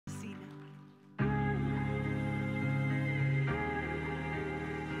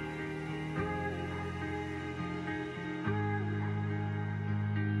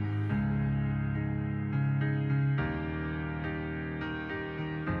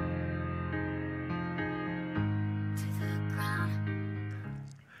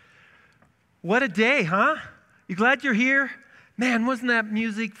What a day, huh? You glad you're here? Man, wasn't that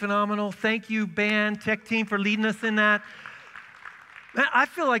music phenomenal? Thank you, band, tech team, for leading us in that. Man, I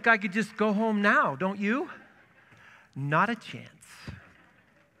feel like I could just go home now, don't you? Not a chance.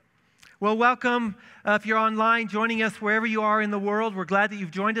 Well, welcome. If you're online, joining us wherever you are in the world, we're glad that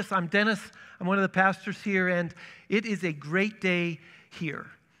you've joined us. I'm Dennis. I'm one of the pastors here, and it is a great day here.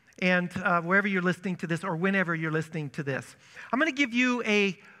 And wherever you're listening to this or whenever you're listening to this, I'm going to give you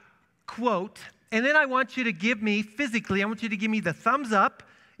a quote, and then I want you to give me, physically, I want you to give me the thumbs up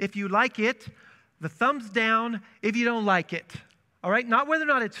if you like it, the thumbs down if you don't like it. All right? Not whether or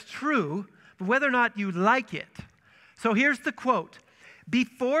not it's true, but whether or not you like it. So here's the quote.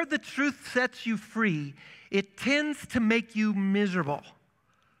 Before the truth sets you free, it tends to make you miserable.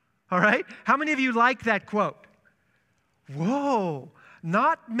 All right? How many of you like that quote? Whoa,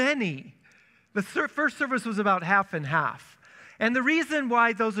 not many. The first service was about half and half. And the reason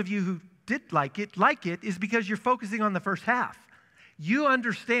why those of you who did like it is because you're focusing on the first half. You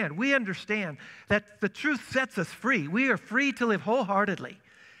understand, we understand that the truth sets us free. We are free to live wholeheartedly.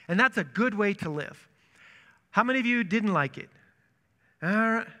 And that's a good way to live. How many of you didn't like it?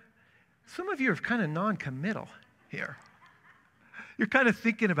 Some of you are kind of non-committal here. You're kind of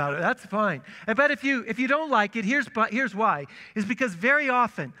thinking about it. That's fine. But if you don't like it, here's why. It's because very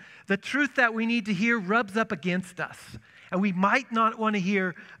often the truth that we need to hear rubs up against us. And we might not want to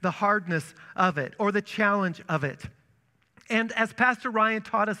hear the hardness of it or the challenge of it. And as Pastor Ryan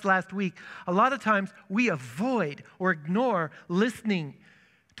taught us last week, a lot of times we avoid or ignore listening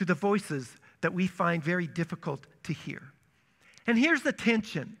to the voices that we find very difficult to hear. And here's the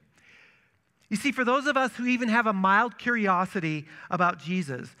tension. You see, for those of us who even have a mild curiosity about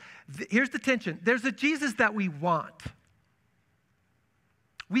Jesus, here's the tension. There's a Jesus that we want.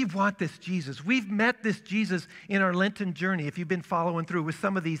 We want this Jesus. We've met this Jesus in our Lenten journey, if you've been following through with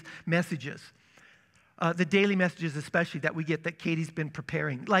some of these messages. The daily messages especially that we get that Katie's been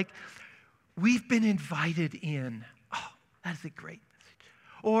preparing. Like, we've been invited in. Oh, that's a great message.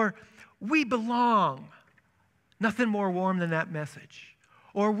 Or, we belong. Nothing more warm than that message.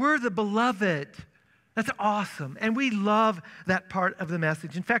 Or, we're the beloved. That's awesome. And we love that part of the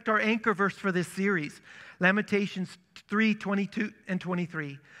message. In fact, our anchor verse for this series, Lamentations 3:22 and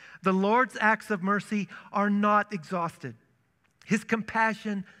 23. The Lord's acts of mercy are not exhausted. His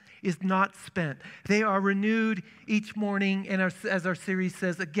compassion is not spent. They are renewed each morning, and as our series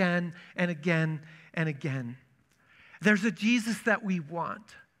says, again and again and again. There's a Jesus that we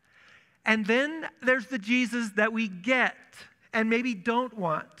want. And then there's the Jesus that we get and maybe don't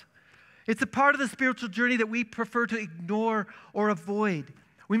want. It's a part of the spiritual journey that we prefer to ignore or avoid.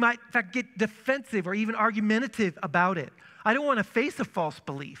 We might, in fact, get defensive or even argumentative about it. I don't want to face a false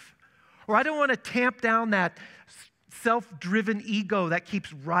belief. Or I don't want to tamp down that self-driven ego that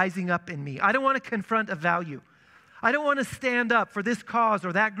keeps rising up in me. I don't want to confront a value. I don't want to stand up for this cause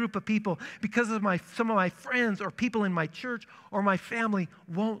or that group of people because of some of my friends or people in my church or my family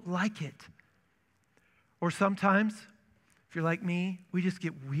won't like it. Or sometimes, if you're like me, we just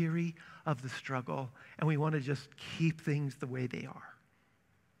get weary of the struggle and we want to just keep things the way they are.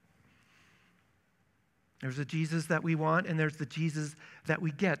 There's a Jesus that we want, and there's the Jesus that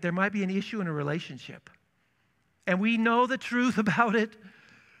we get. There might be an issue in a relationship, and we know the truth about it.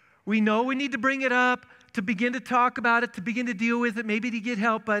 We know we need to bring it up, to begin to talk about it, to begin to deal with it, maybe to get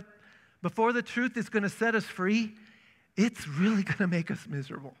help, but before the truth is going to set us free, it's really going to make us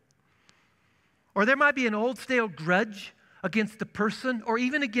miserable. Or there might be an old stale grudge against a person or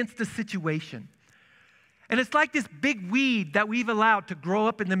even against a situation. And it's like this big weed that we've allowed to grow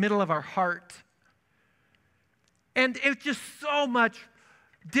up in the middle of our heart. And it's just so much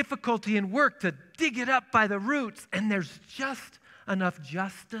difficulty and work to dig it up by the roots. And there's just enough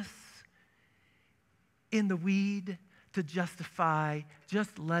justice in the weed to justify,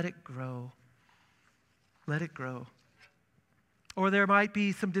 just let it grow. Let it grow. Or there might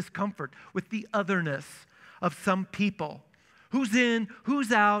be some discomfort with the otherness of some people. Who's in,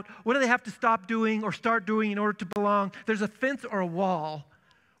 who's out, what do they have to stop doing or start doing in order to belong? There's a fence or a wall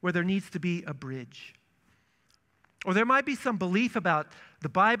where there needs to be a bridge. Or there might be some belief about the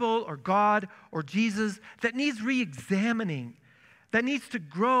Bible or God or Jesus that needs re-examining, that needs to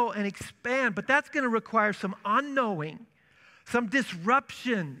grow and expand, but that's going to require some unknowing, some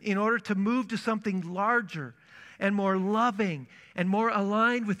disruption in order to move to something larger and more loving and more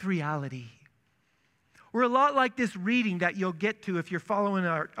aligned with reality. We're a lot like this reading that you'll get to if you're following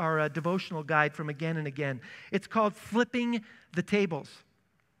our devotional guide from Again and Again. It's called Flipping the Tables.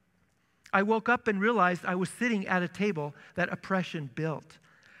 I woke up and realized I was sitting at a table that oppression built.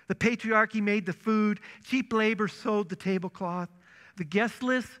 The patriarchy made the food. Cheap labor sewed the tablecloth. The guest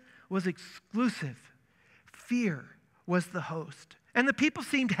list was exclusive. Fear was the host. And the people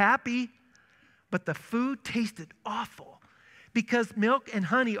seemed happy, but the food tasted awful because milk and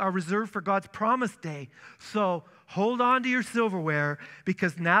honey are reserved for God's promised day. So hold on to your silverware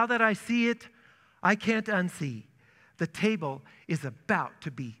because now that I see it, I can't unsee. The table is about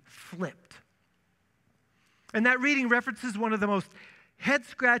to be flipped. And that reading references one of the most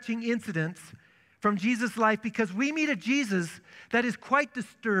head-scratching incidents from Jesus' life because we meet a Jesus that is quite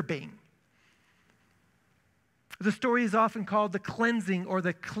disturbing. The story is often called the cleansing or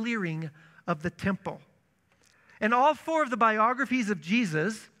the clearing of the temple. And all four of the biographies of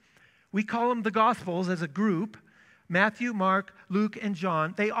Jesus, we call them the Gospels as a group, Matthew, Mark, Luke, and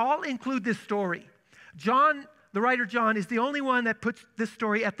John, they all include this story. John, the writer John, is the only one that puts this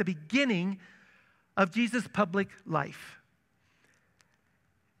story at the beginning of Jesus' public life.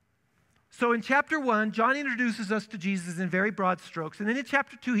 So in chapter 1, John introduces us to Jesus in very broad strokes. And then in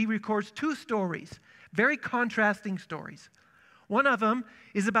chapter 2, he records two stories, very contrasting stories. One of them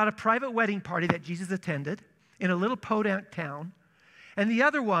is about a private wedding party that Jesus attended in a little podunk town. And the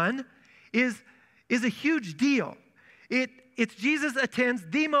other one is a huge deal. It's Jesus attends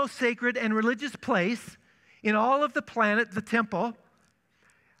the most sacred and religious place in all of the planet, the temple,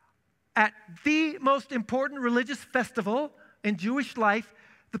 at the most important religious festival in Jewish life,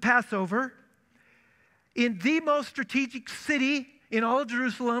 the Passover, in the most strategic city in all of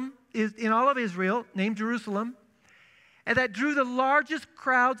Jerusalem, in all of Israel, named Jerusalem, and that drew the largest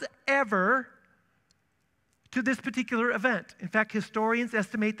crowds ever to this particular event. In fact, historians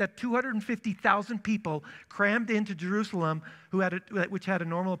estimate that 250,000 people crammed into Jerusalem, which had a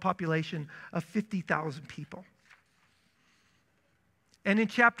normal population of 50,000 people. And in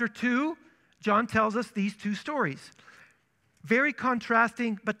chapter 2, John tells us these two stories. Very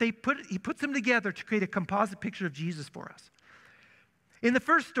contrasting, but he puts them together to create a composite picture of Jesus for us. In the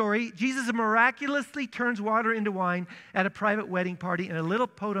first story, Jesus miraculously turns water into wine at a private wedding party in a little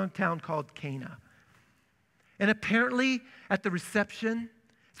podunk town called Cana. And apparently, at the reception,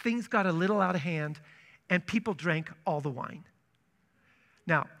 things got a little out of hand, and people drank all the wine.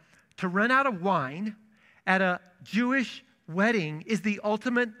 Now, to run out of wine at a Jewish wedding is the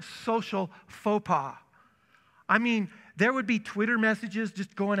ultimate social faux pas. I mean, there would be Twitter messages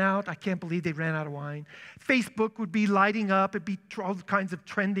just going out. I can't believe they ran out of wine. Facebook would be lighting up. It'd be all kinds of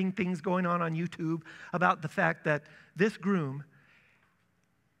trending things going on YouTube about the fact that this groom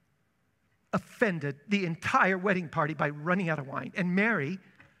offended the entire wedding party by running out of wine. And Mary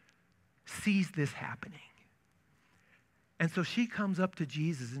sees this happening. And so she comes up to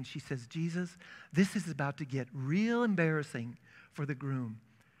Jesus and she says, Jesus, this is about to get real embarrassing for the groom.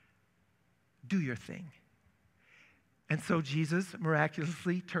 Do your thing. And so Jesus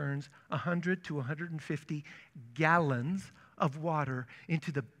miraculously turns 100 to 150 gallons of water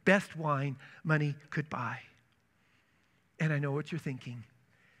into the best wine money could buy. And I know what you're thinking.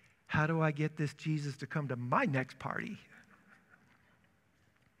 How do I get this Jesus to come to my next party?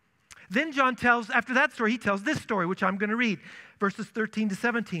 Then John after that story, he tells this story, which I'm going to read, verses 13 to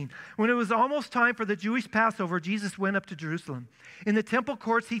 17. When it was almost time for the Jewish Passover, Jesus went up to Jerusalem. In the temple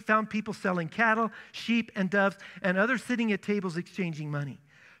courts, he found people selling cattle, sheep, and doves, and others sitting at tables exchanging money.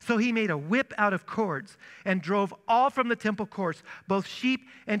 So he made a whip out of cords and drove all from the temple courts, both sheep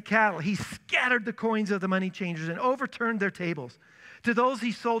and cattle. He scattered the coins of the money changers and overturned their tables. To those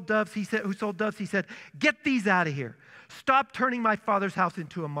who sold doves, he said, "Get these out of here. Stop turning my Father's house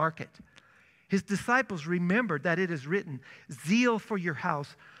into a market." His disciples remembered that it is written, "Zeal for your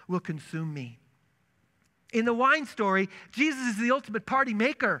house will consume me." In the wine story, Jesus is the ultimate party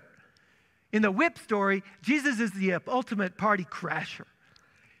maker. In the whip story, Jesus is the ultimate party crasher.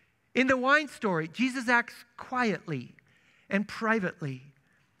 In the wine story, Jesus acts quietly and privately.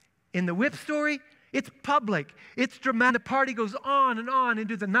 In the whip story, it's public, it's dramatic. The party goes on and on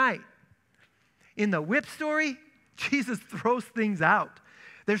into the night. In the whip story, Jesus throws things out.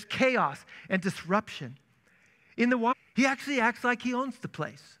 There's chaos and disruption. In the wine, he actually acts like he owns the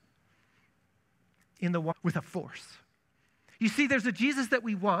place. With a force. You see, there's a Jesus that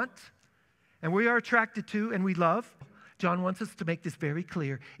we want, and we are attracted to, and we love. John wants us to make this very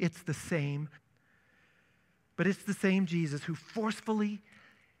clear. It's the same. But it's the same Jesus who forcefully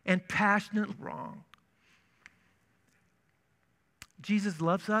and passionately wrong. Jesus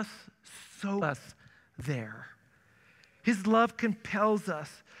loves us, so us there. His love compels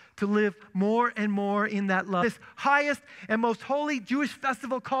us to live more and more in that love. This highest and most holy Jewish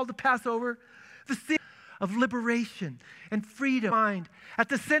festival called the Passover, the symbol of liberation and freedom, mind at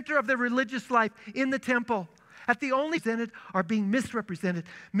the center of their religious life in the temple, at the only presented are being misrepresented,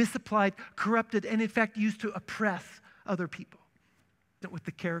 misapplied, corrupted, and in fact used to oppress other people. with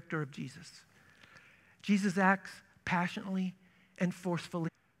the character of Jesus. Jesus acts passionately and forcefully.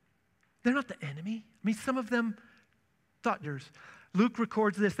 They're not the enemy. I mean, some of them thought yours. Luke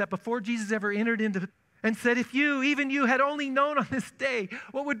records this, that before Jesus ever entered into and said, if you, even you, had only known on this day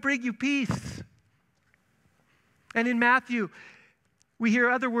what would bring you peace. And in Matthew, we hear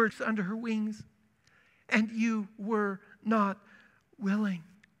other words, under her wings, and you were not willing.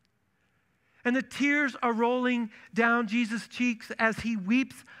 And the tears are rolling down Jesus' cheeks as he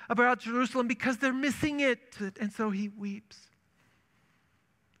weeps about Jerusalem because they're missing it. And so he weeps.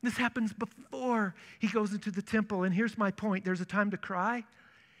 This happens before he goes into the temple. And here's my point. There's a time to cry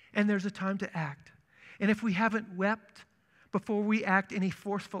and there's a time to act. And if we haven't wept before we act in a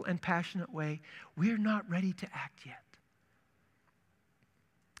forceful and passionate way, we're not ready to act yet.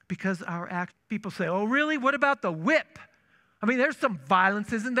 Because our act, people say, oh, really? What about the whip? I mean, there's some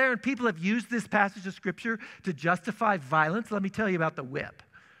violence, isn't there? And people have used this passage of Scripture to justify violence. Let me tell you about the whip,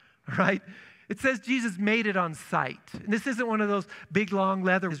 right? It says Jesus made it on sight. And this isn't one of those big, long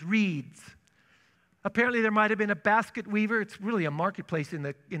leather reeds. Apparently, there might have been a basket weaver. It's really a marketplace in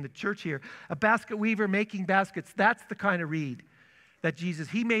the church here. A basket weaver making baskets. That's the kind of reed that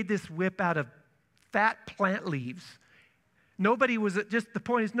he made this whip out of fat plant leaves. The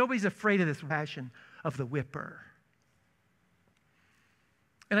point is, nobody's afraid of this passion of the whipper.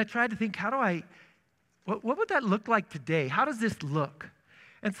 And I tried to think, what would that look like today? How does this look?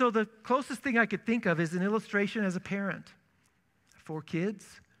 And so the closest thing I could think of is an illustration as a parent. 4 kids.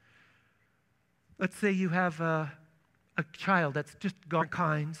 Let's say you have a child that's just gone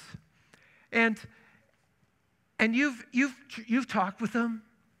kinds. And you've talked with them.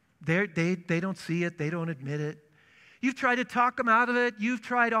 They don't see it. They don't admit it. You've tried to talk them out of it. You've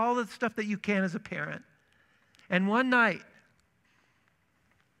tried all the stuff that you can as a parent. And one night,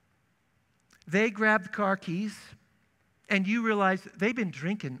 they grab the car keys, and you realize they've been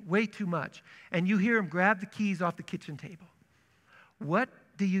drinking way too much, and you hear them grab the keys off the kitchen table. What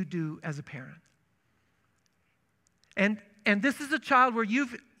do you do as a parent? And this is a child where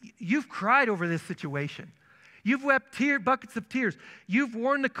you've cried over this situation. You've wept buckets of tears. You've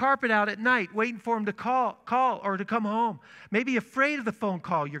worn the carpet out at night, waiting for them to call or to come home. Maybe afraid of the phone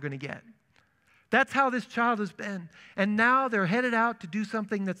call you're going to get. That's how this child has been. And now they're headed out to do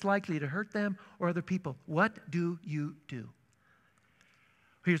something that's likely to hurt them or other people. What do you do?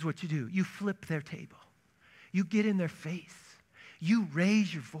 Here's what you do. You flip their table. You get in their face. You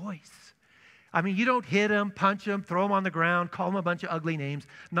raise your voice. I mean, you don't hit them, punch them, throw them on the ground, call them a bunch of ugly names.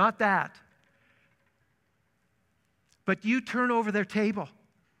 Not that. But you turn over their table.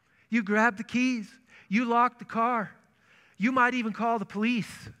 You grab the keys. You lock the car. You might even call the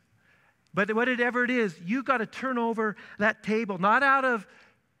police. But whatever it is, you've got to turn over that table, not out of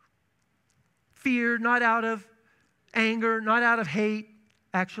fear, not out of anger, not out of hate,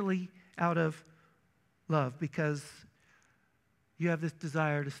 actually out of love, because you have this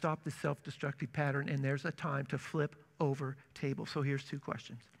desire to stop this self-destructive pattern, and there's a time to flip over tables. So here's 2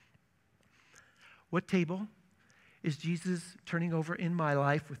 questions. What table is Jesus turning over in my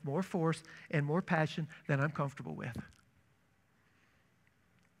life with more force and more passion than I'm comfortable with?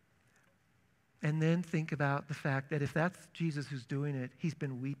 And then think about the fact that if that's Jesus who's doing it, he's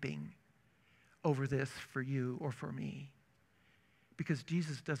been weeping over this for you or for me. Because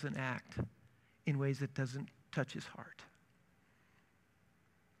Jesus doesn't act in ways that doesn't touch his heart.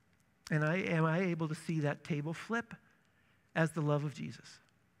 And am I able to see that table flip as the love of Jesus?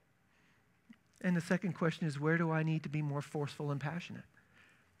 And the second question is, where do I need to be more forceful and passionate?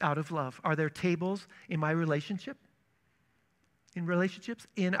 Out of love. Are there tables in my relationships,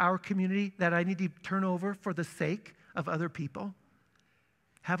 in our community that I need to turn over for the sake of other people?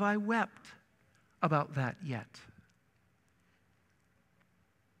 Have I wept about that yet?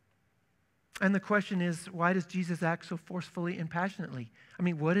 And the question is, why does Jesus act so forcefully and passionately? I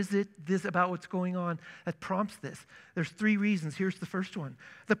mean, what is this about what's going on that prompts this? There's 3 reasons. Here's the first one.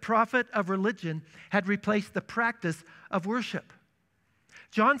 The prophet of religion had replaced the practice of worship.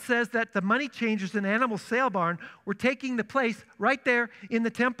 John says that the money changers in animal sale barn were taking the place right there in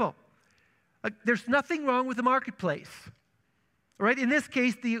the temple. There's nothing wrong with the marketplace. Right? In this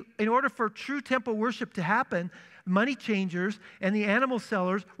case, in order for true temple worship to happen, money changers and the animal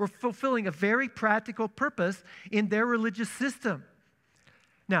sellers were fulfilling a very practical purpose in their religious system.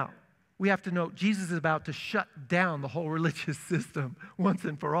 Now, we have to note, Jesus is about to shut down the whole religious system once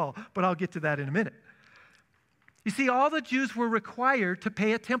and for all, but I'll get to that in a minute. You see, all the Jews were required to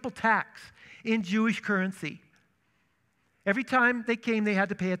pay a temple tax in Jewish currency. Every time they came, they had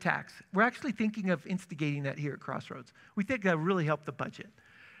to pay a tax. We're actually thinking of instigating that here at Crossroads. We think that would really help the budget.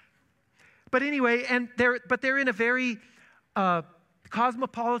 But anyway, they're in a very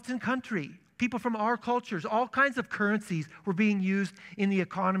cosmopolitan country. People from our cultures, all kinds of currencies were being used in the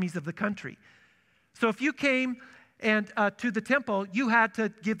economies of the country. So if you came to the temple, you had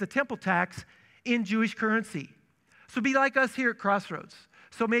to give the temple tax in Jewish currency. So be like us here at Crossroads.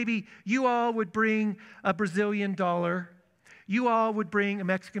 So maybe you all would bring a Brazilian dollar. You all would bring a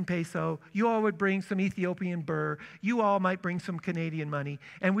Mexican peso. You all would bring some Ethiopian birr. You all might bring some Canadian money.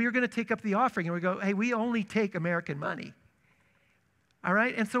 And we are going to take up the offering. And we go, hey, we only take American money. All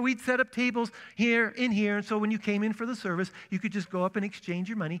right? And so we'd set up tables here, in here. And so when you came in for the service, you could just go up and exchange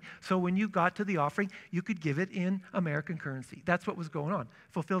your money. So when you got to the offering, you could give it in American currency. That's what was going on.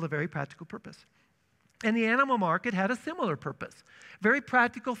 Fulfilled a very practical purpose. And the animal market had a similar purpose. Very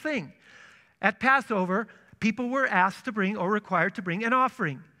practical thing. At Passover, people were asked to bring or required to bring an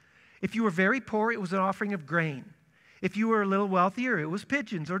offering. If you were very poor, it was an offering of grain. If you were a little wealthier, it was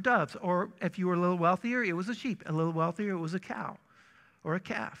pigeons or doves. Or if you were a little wealthier, it was a sheep. A little wealthier, it was a cow or a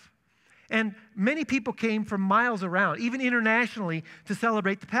calf. And many people came from miles around, even internationally, to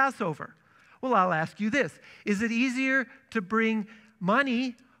celebrate the Passover. Well, I'll ask you this. Is it easier to bring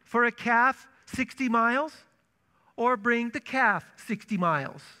money for a calf 60 miles or bring the calf 60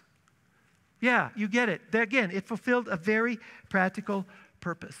 miles? Yeah, you get it. Again, it fulfilled a very practical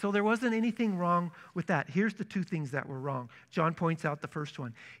purpose. So there wasn't anything wrong with that. Here's the two things that were wrong. John points out the first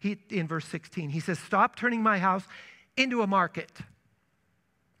one. In verse 16, he says, "Stop turning my house into a market."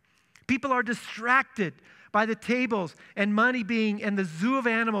 People are distracted by the tables and money being and the zoo of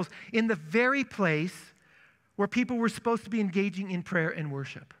animals in the very place where people were supposed to be engaging in prayer and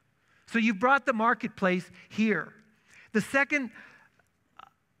worship. So you brought the marketplace here. The second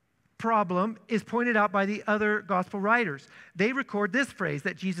problem is pointed out by the other gospel writers. They record this phrase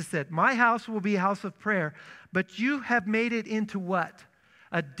that Jesus said, "My house will be a house of prayer, but you have made it into what?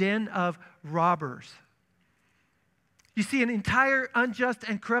 A den of robbers." You see, an entire unjust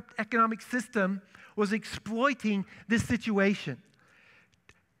and corrupt economic system was exploiting this situation.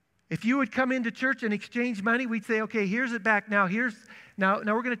 If you would come into church and exchange money, we'd say, okay, here's it back now. Now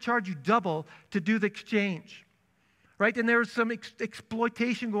we're going to charge you double to do the exchange. Right? And there was some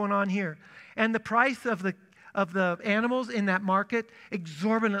exploitation going on here. And the price of the animals in that market,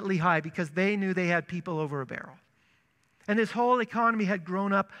 exorbitantly high because they knew they had people over a barrel. And this whole economy had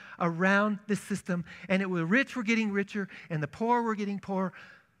grown up around this system, and the rich were getting richer, and the poor were getting poorer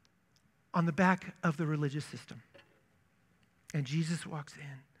on the back of the religious system. And Jesus walks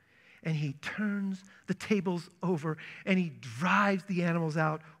in, and he turns the tables over, and he drives the animals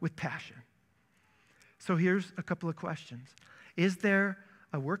out with passion. So here's a couple of questions. Is there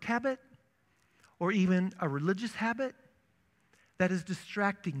a work habit or even a religious habit that is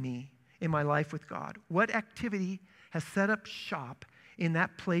distracting me in my life with God? What activity has set up shop in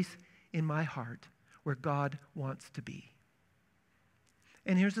that place in my heart where God wants to be?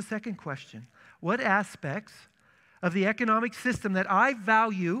 And here's the second question. What aspects of the economic system that I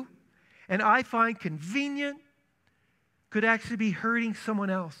value and I find convenient could actually be hurting someone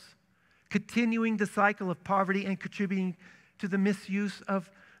else, continuing the cycle of poverty and contributing to the misuse of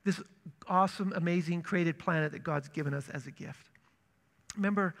this awesome, amazing, created planet that God's given us as a gift?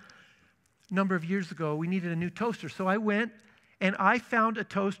 Remember, a number of years ago, we needed a new toaster. So I went and I found a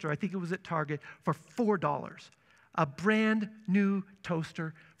toaster, I think it was at Target, for $4. A brand new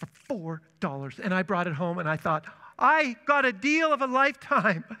toaster for $4. And I brought it home and I thought, I got a deal of a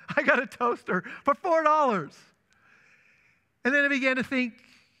lifetime. I got a toaster for $4. And then I began to think,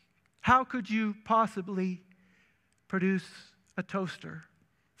 how could you possibly produce a toaster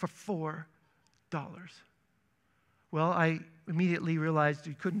for $4? Well, I immediately realized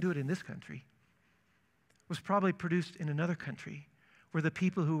you couldn't do it in this country. It was probably produced in another country where the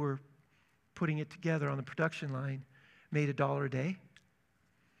people who were putting it together on the production line made $1 a day,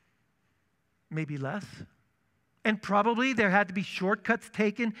 maybe less. And probably there had to be shortcuts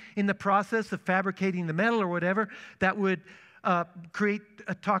taken in the process of fabricating the metal or whatever that would create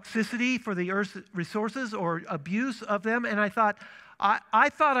a toxicity for the Earth's resources or abuse of them. And I thought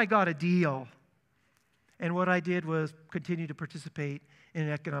I got a deal. And what I did was continue to participate in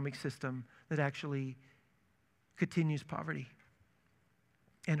an economic system that actually continues poverty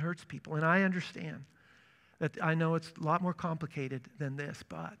and hurts people. And I understand that I know it's a lot more complicated than this,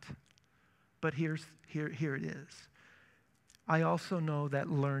 but here it is. I also know that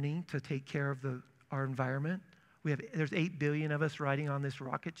learning to take care of our environment, there's 8 billion of us riding on this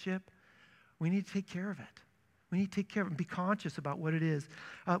rocket ship. We need to take care of it. We need to take care of it and be conscious about what it is.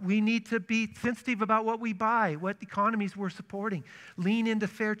 We need to be sensitive about what we buy, what economies we're supporting. Lean into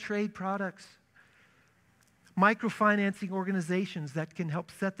fair trade products. microfinancing organizations that can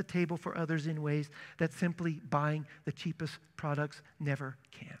help set the table for others in ways that simply buying the cheapest products never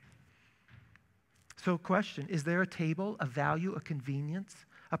can. So question, is there a table, a value, a convenience,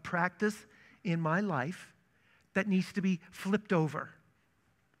 a practice in my life that needs to be flipped over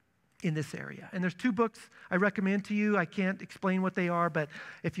in this area? And there's 2 books I recommend to you. I can't explain what they are, but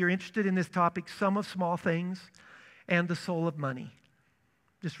if you're interested in this topic, Sum of Small Things and The Soul of Money.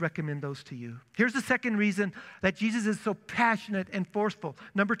 Just recommend those to you. Here's the second reason that Jesus is so passionate and forceful.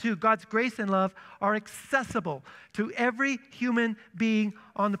 Number 2, God's grace and love are accessible to every human being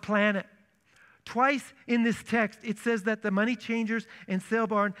on the planet. Twice in this text, it says that the money changers and sale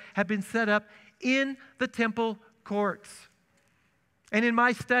barn have been set up in the temple courts. And in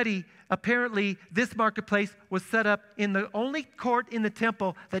my study, apparently this marketplace was set up in the only court in the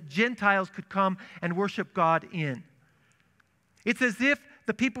temple that Gentiles could come and worship God in. It's as if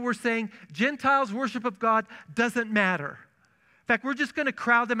the people were saying, Gentiles' worship of God doesn't matter. In fact, we're just going to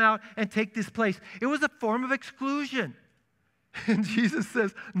crowd them out and take this place. It was a form of exclusion. And Jesus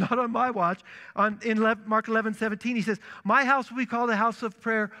says, not on my watch. In Mark 11:17, he says, my house will be called a house of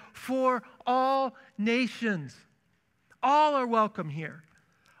prayer for all nations. All are welcome here.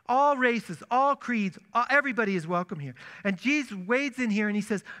 All races, all creeds, everybody is welcome here. And Jesus wades in here and he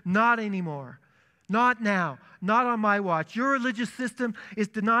says, not anymore. Not now. Not on my watch. Your religious system is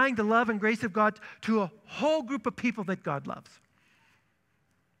denying the love and grace of God to a whole group of people that God loves.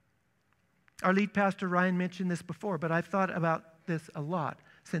 Our lead pastor, Ryan, mentioned this before, but I've thought about this a lot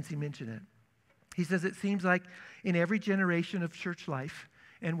since he mentioned it. He says it seems like in every generation of church life,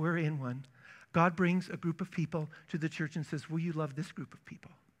 and we're in one, God brings a group of people to the church and says, will you love this group of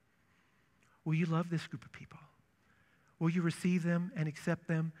people? Will you love this group of people? Will you receive them and accept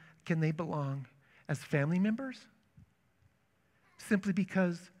them? Can they belong as family members? Simply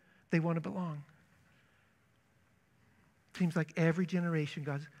because they want to belong. Seems like every generation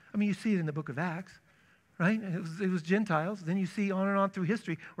God's, you see it in the book of Acts, right? It was Gentiles. Then you see on and on through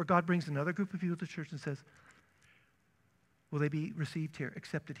history where God brings another group of people to church and says, will they be received here,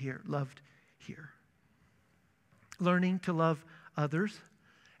 accepted here, loved here? Learning to love others,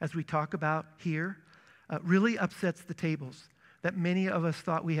 as we talk about here, really upsets the tables that many of us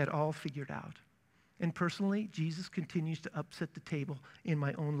thought we had all figured out. And personally, Jesus continues to upset the table in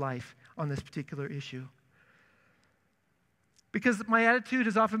my own life on this particular issue. Because my attitude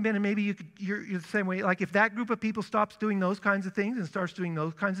has often been, and maybe you're the same way, like if that group of people stops doing those kinds of things and starts doing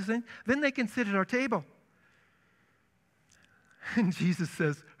those kinds of things, then they can sit at our table. And Jesus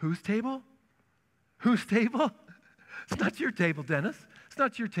says, whose table? Whose table? It's not your table, Dennis. It's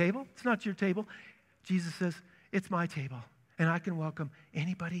not your table. It's not your table. Jesus says, it's my table, and I can welcome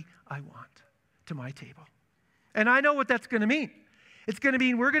anybody I want to my table. And I know what that's going to mean. It's going to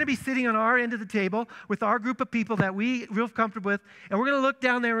mean we're going to be sitting on our end of the table with our group of people that we real comfortable with, and we're going to look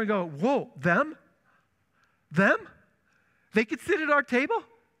down there and go, whoa, them? Them? They could sit at our table?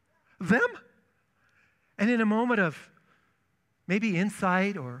 Them? And in a moment of maybe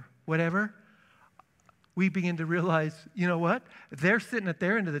insight or whatever, we begin to realize, you know what? They're sitting at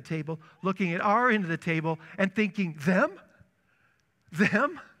their end of the table, looking at our end of the table and thinking, them?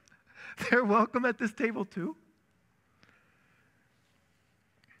 Them? They're welcome at this table too?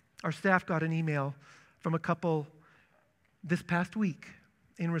 Our staff got an email from a couple this past week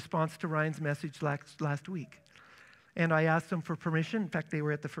in response to Ryan's message last week. And I asked them for permission. In fact, they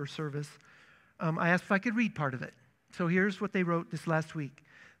were at the first service. I asked if I could read part of it. So here's what they wrote this last week.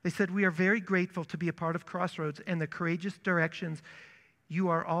 They said, we are very grateful to be a part of Crossroads and the courageous directions you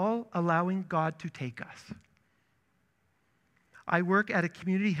are all allowing God to take us. I work at a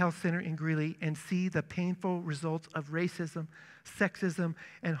community health center in Greeley and see the painful results of racism, sexism,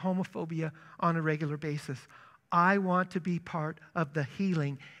 and homophobia on a regular basis. I want to be part of the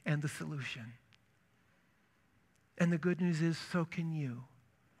healing and the solution. And the good news is, so can you,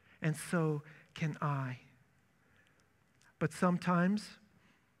 and so can I. But sometimes,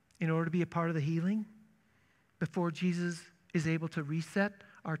 in order to be a part of the healing, before Jesus is able to reset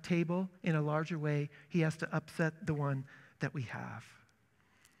our table in a larger way, he has to upset the one that we have.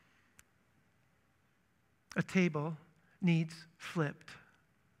 A table needs flipped.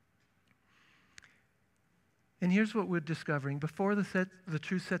 And here's what we're discovering. Before the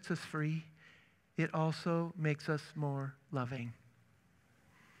truth sets us free, it also makes us more loving.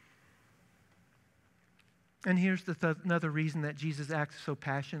 And here's another reason that Jesus acts so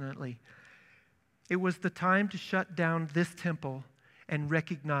passionately. It was the time to shut down this temple and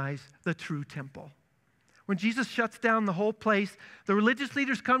recognize the true temple. When Jesus shuts down the whole place, the religious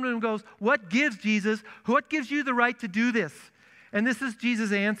leaders come to him and goes, what gives Jesus? What gives you the right to do this? And this is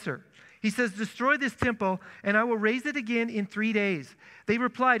Jesus' answer. He says, destroy this temple, and I will raise it again in 3 days. They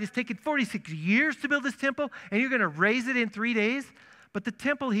replied, it's taken 46 years to build this temple, and you're going to raise it in 3 days? But the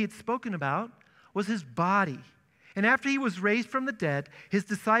temple he had spoken about was his body. And after he was raised from the dead, his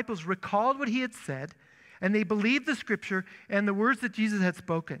disciples recalled what he had said, and they believed the scripture and the words that Jesus had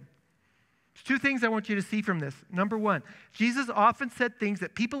spoken. There's 2 things I want you to see from this. Number 1, Jesus often said things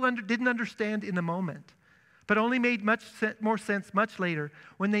that people didn't understand in the moment, but only made much more sense much later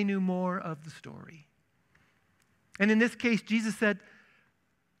when they knew more of the story. And in this case, Jesus said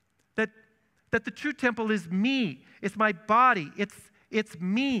that the true temple is me. It's my body. It's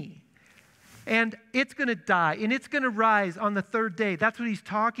me. And it's going to die, and it's going to rise on the 3rd day. That's what he's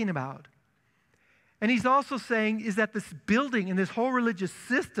talking about. And he's also saying is that this building and this whole religious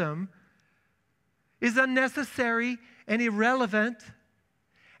system is unnecessary and irrelevant.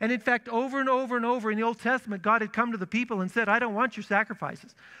 And in fact, over and over and over in the Old Testament, God had come to the people and said, I don't want your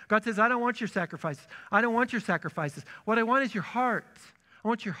sacrifices. God says, I don't want your sacrifices. I don't want your sacrifices. What I want is your heart. I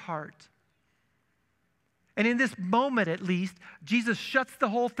want your heart. And in this moment, at least, Jesus shuts the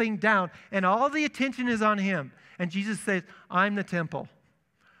whole thing down, and all the attention is on him. And Jesus says, I'm the temple.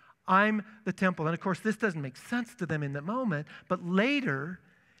 I'm the temple. And of course, this doesn't make sense to them in the moment, but later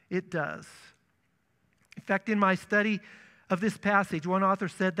it does. In fact, in my study of this passage, one author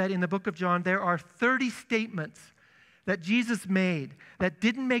said that in the book of John, there are 30 statements that Jesus made that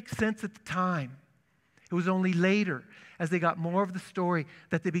didn't make sense at the time. It was only later, as they got more of the story,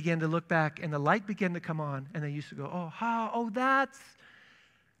 that they began to look back and the light began to come on, and they used to go,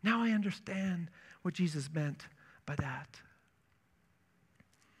 now I understand what Jesus meant by that.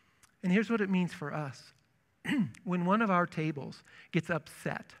 And here's what it means for us. When one of our tables gets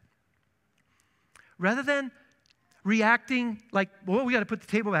upset, rather than reacting like, well, we got to put the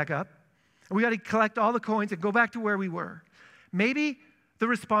table back up, and we got to collect all the coins and go back to where we were, maybe the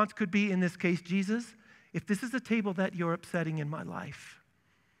response could be, in this case, Jesus, if this is a table that you're upsetting in my life,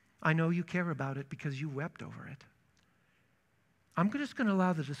 I know you care about it because you wept over it. I'm just going to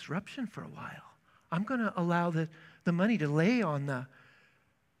allow the disruption for a while. I'm going to allow the money to lay on the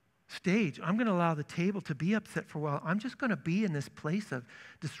stage. I'm going to allow the table to be upset for a while. I'm just going to be in this place of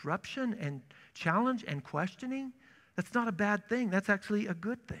disruption and challenge and questioning. That's not a bad thing. That's actually a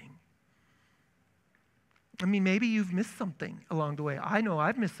good thing. I mean, maybe you've missed something along the way. I know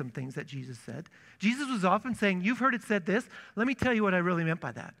I've missed some things that Jesus said. Jesus was often saying, you've heard it said this. Let me tell you what I really meant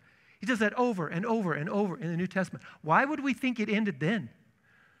by that. He does that over and over and over in the New Testament. Why would we think it ended then?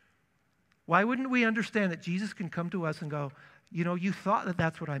 Why wouldn't we understand that Jesus can come to us and go, you know, you thought that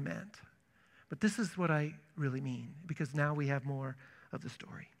that's what I meant, but this is what I really mean, because now we have more of the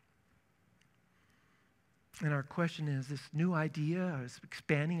story. And our question is, this new idea, or this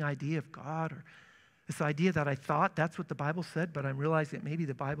expanding idea of God, or this idea that I thought that's what the Bible said, but I'm realizing that maybe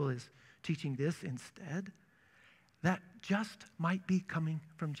the Bible is teaching this instead, that just might be coming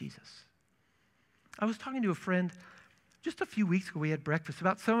from Jesus. I was talking to a friend just a few weeks ago. We had breakfast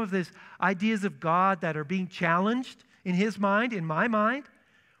about some of these ideas of God that are being challenged in his mind, in my mind.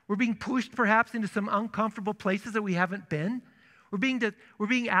 We're being pushed perhaps into some uncomfortable places that we haven't been. We're being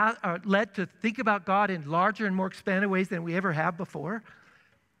led to think about God in larger and more expanded ways than we ever have before.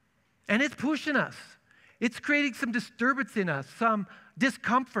 And it's pushing us. It's creating some disturbance in us, some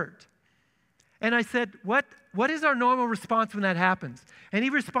discomfort. And I said, what is our normal response when that happens? And he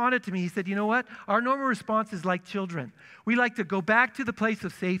responded to me. He said, you know what? Our normal response is like children. We like to go back to the place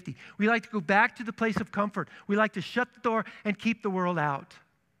of safety. We like to go back to the place of comfort. We like to shut the door and keep the world out.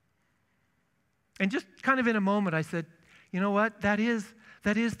 And just kind of in a moment, I said, you know what? That is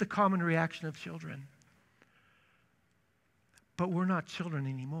the common reaction of children. But we're not children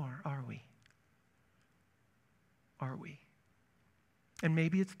anymore, are we? Are we? And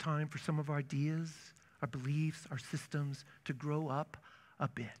maybe it's time for some of our ideas, our beliefs, our systems to grow up a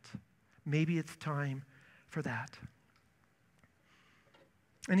bit. Maybe it's time for that.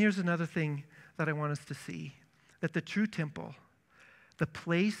 And here's another thing that I want us to see, that the true temple, the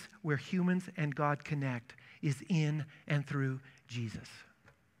place where humans and God connect, is in and through Jesus.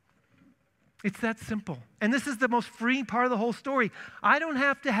 It's that simple. And this is the most freeing part of the whole story. I don't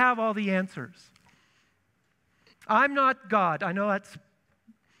have to have all the answers. I'm not God. I know that's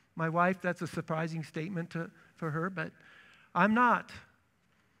my wife, that's a surprising statement for her, but I'm not.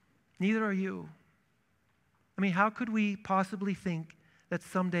 Neither are you. I mean, how could we possibly think that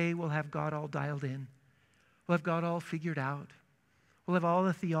someday we'll have God all dialed in? We'll have God all figured out. We'll have all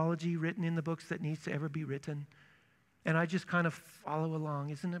the theology written in the books that needs to ever be written. And I just kind of follow along.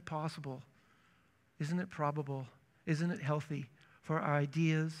 Isn't it possible? Isn't it probable? Isn't it healthy for our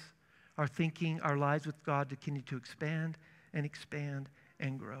ideas, our thinking, our lives with God to continue to expand and expand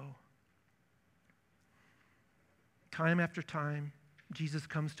and grow? Time after time, Jesus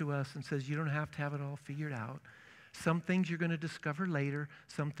comes to us and says, you don't have to have it all figured out. Some things you're going to discover later.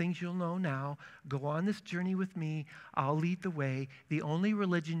 Some things you'll know now. Go on this journey with me. I'll lead the way. The only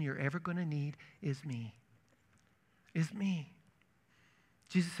religion you're ever going to need is me. Is me.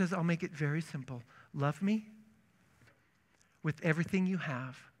 Jesus says, I'll make it very simple. Love me with everything you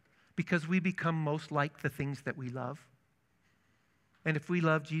have, because we become most like the things that we love. And if we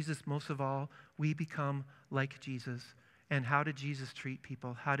love Jesus most of all, we become like Jesus. And how did Jesus treat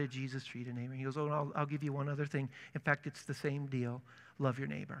people? How did Jesus treat a neighbor? He goes, oh, I'll give you one other thing. In fact, it's the same deal. Love your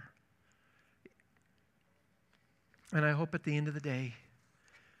neighbor. And I hope at the end of the day,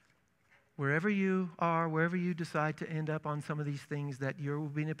 wherever you are, wherever you decide to end up on some of these things, that you will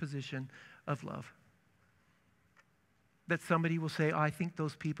be in a position of love. That somebody will say, oh, I think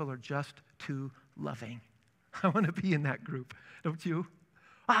those people are just too loving. I want to be in that group, don't you?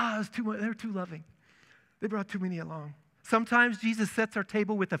 They're too loving. They brought too many along. Sometimes Jesus sets our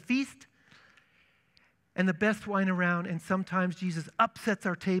table with a feast and the best wine around, and sometimes Jesus upsets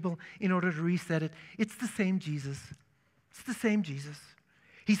our table in order to reset it. It's the same Jesus. It's the same Jesus.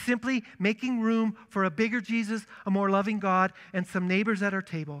 He's simply making room for a bigger Jesus, a more loving God, and some neighbors at our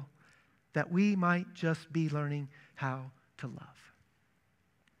table that we might just be learning how to love.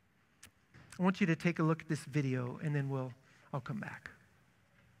 I want you to take a look at this video, and then I'll come back.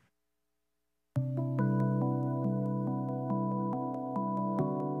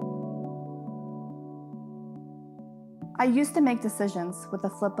 I used to make decisions with the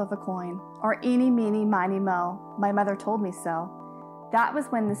flip of a coin, or eeny, meeny, miny, mo. My mother told me so. That was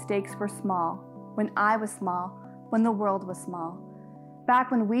when the stakes were small, when I was small, when the world was small,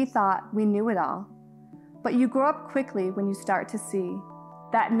 back when we thought we knew it all. But you grow up quickly when you start to see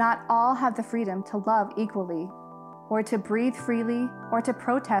that not all have the freedom to love equally, or to breathe freely, or to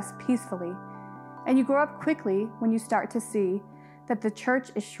protest peacefully. And you grow up quickly when you start to see that the church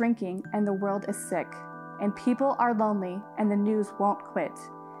is shrinking and the world is sick, and people are lonely and the news won't quit,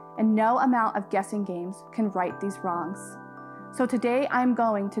 and no amount of guessing games can right these wrongs. So today I'm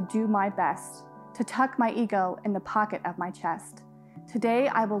going to do my best to tuck my ego in the pocket of my chest. Today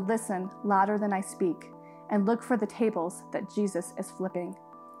I will listen louder than I speak and look for the tables that Jesus is flipping.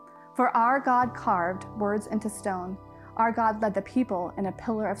 For our God carved words into stone. Our God led the people in a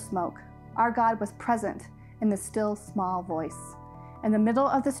pillar of smoke. Our God was present in the still small voice, in the middle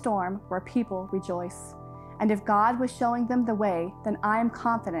of the storm where people rejoice. And if God was showing them the way, then I am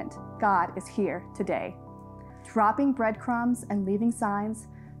confident God is here today. Dropping breadcrumbs and leaving signs,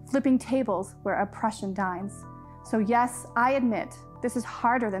 flipping tables where oppression dines. So yes, I admit this is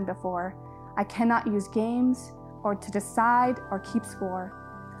harder than before. I cannot use games or to decide or keep score.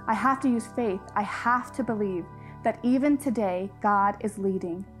 I have to use faith. I have to believe that even today God is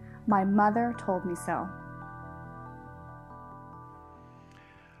leading. My mother told me so.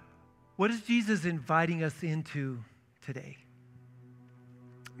 What is Jesus inviting us into today?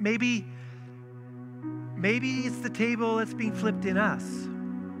 Maybe it's the table that's being flipped in us.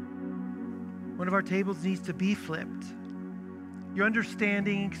 One of our tables needs to be flipped. Your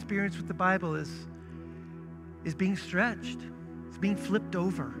understanding, experience with the Bible is being stretched. It's being flipped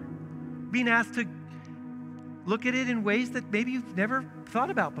over. Being asked to look at it in ways that maybe you've never thought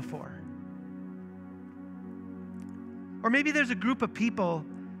about before. Or maybe there's a group of people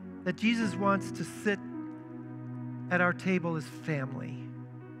that Jesus wants to sit at our table as family.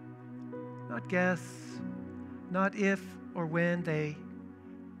 Not guests, not if or when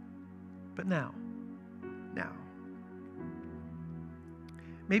but now. Now.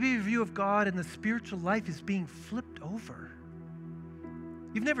 Maybe your view of God and the spiritual life is being flipped over.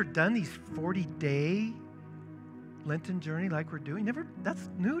 You've never done these 40-day Lenten journey like we're doing. That's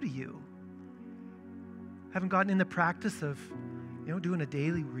new to you. Haven't gotten in the practice of doing a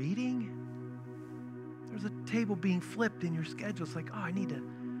daily reading. There's a table being flipped in your schedule. It's like, I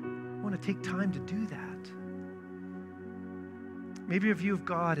want to take time to do that. Maybe your view of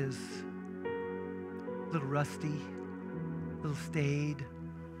God is a little rusty, a little staid,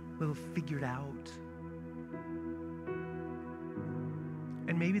 a little figured out.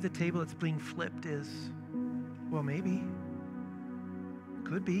 And maybe the table that's being flipped is, maybe,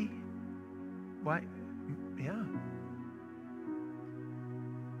 could be. Why? Yeah.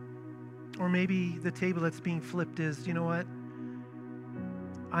 Or maybe the table that's being flipped is, you know what?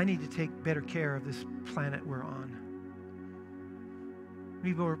 I need to take better care of this planet we're on.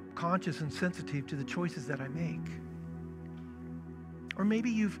 Be more conscious and sensitive to the choices that I make. Or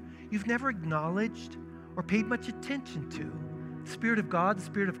maybe you've never acknowledged or paid much attention to the Spirit of God, the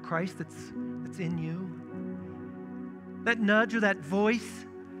Spirit of Christ that's in you. That nudge or that voice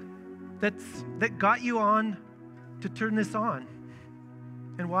that got you on to turn this on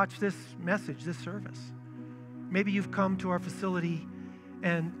and watch this message, this service. Maybe you've come to our facility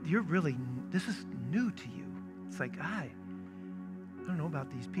and this is new to you. It's like, I don't know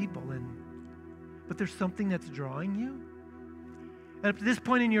about these people, but there's something that's drawing you. And up to this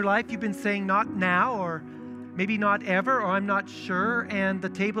point in your life, you've been saying not now, or maybe not ever, or I'm not sure, and the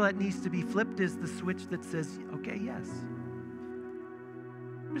table that needs to be flipped is the switch that says, okay, yes.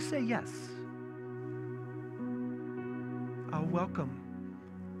 Just say yes. I'll welcome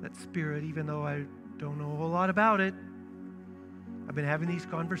that spirit, even though I don't know a whole lot about it. I've been having these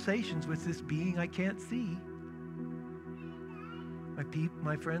conversations with this being I can't see.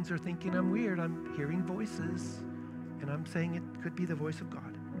 My friends are thinking I'm weird. I'm hearing voices, and I'm saying it could be the voice of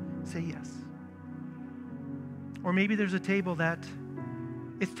God. Say yes. Or maybe there's a table that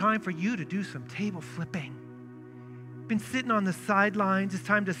it's time for you to do some table flipping. Been sitting on the sidelines. It's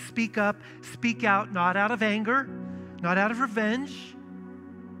time to speak up, speak out, not out of anger, not out of revenge,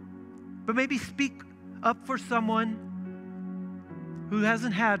 but maybe speak up for someone who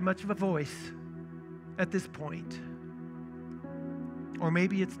hasn't had much of a voice at this point. Or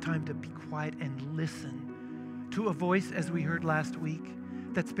maybe it's time to be quiet and listen to a voice, as we heard last week,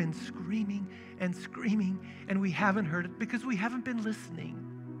 that's been screaming and screaming, and we haven't heard it because we haven't been listening.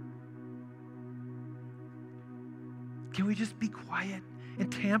 Can we just be quiet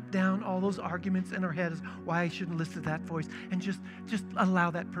and tamp down all those arguments in our heads why I shouldn't listen to that voice, and just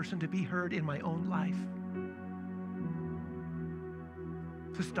allow that person to be heard in my own life?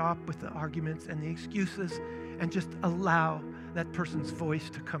 To stop with the arguments and the excuses and just allow that person's voice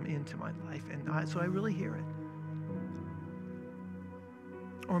to come into my life, so I really hear it.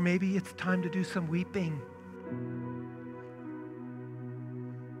 Or maybe it's time to do some weeping.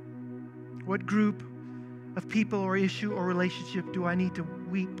 What group of people or issue or relationship do I need to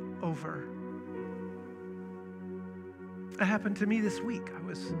weep over? It happened to me this week. I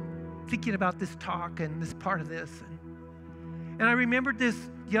was thinking about this talk and this part of this, and I remembered this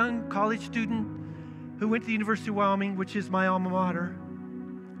young college student who went to the University of Wyoming, which is my alma mater,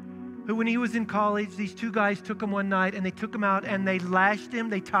 who when he was in college, these two guys took him one night and they took him out and they lashed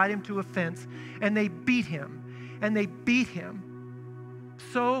him, they tied him to a fence, and they beat him. And they beat him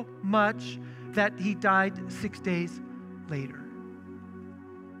so much that he died 6 days later.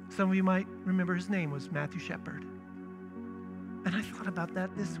 Some of you might remember his name was Matthew Shepard. And I thought about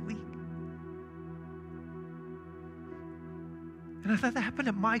that this week. And I thought that happened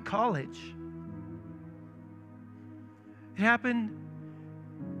at my college. It happened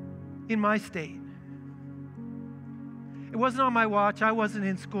in my state. It wasn't on my watch. I wasn't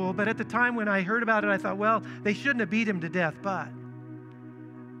in school. But at the time when I heard about it, I thought, well, they shouldn't have beat him to death, but.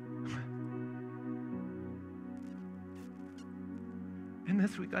 And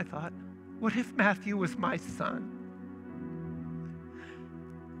this week I thought, what if Matthew was my son?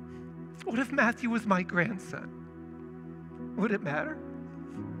 What if Matthew was my grandson? Would it matter?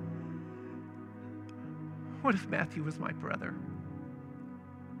 What if Matthew was my brother?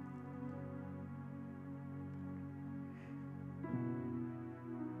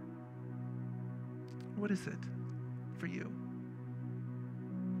 What is it for you?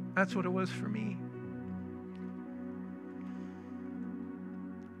 That's what it was for me.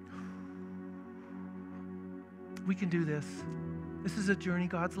 We can do this. This is a journey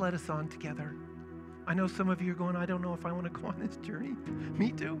God's led us on together. I know some of you are going, I don't know if I want to go on this journey.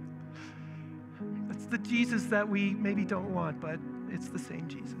 Me too. That's the Jesus that we maybe don't want, but it's the same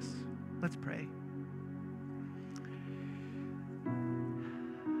Jesus. Let's pray.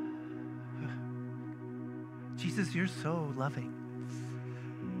 Jesus, you're so loving.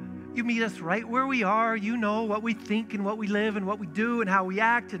 You meet us right where we are. You know what we think and what we live and what we do and how we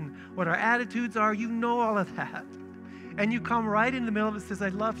act and what our attitudes are. You know all of that. And you come right in the middle of it and says, I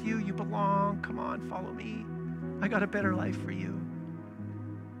love you. You belong. Come on, follow me. I got a better life for you.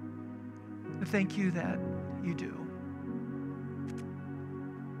 And thank you that you do.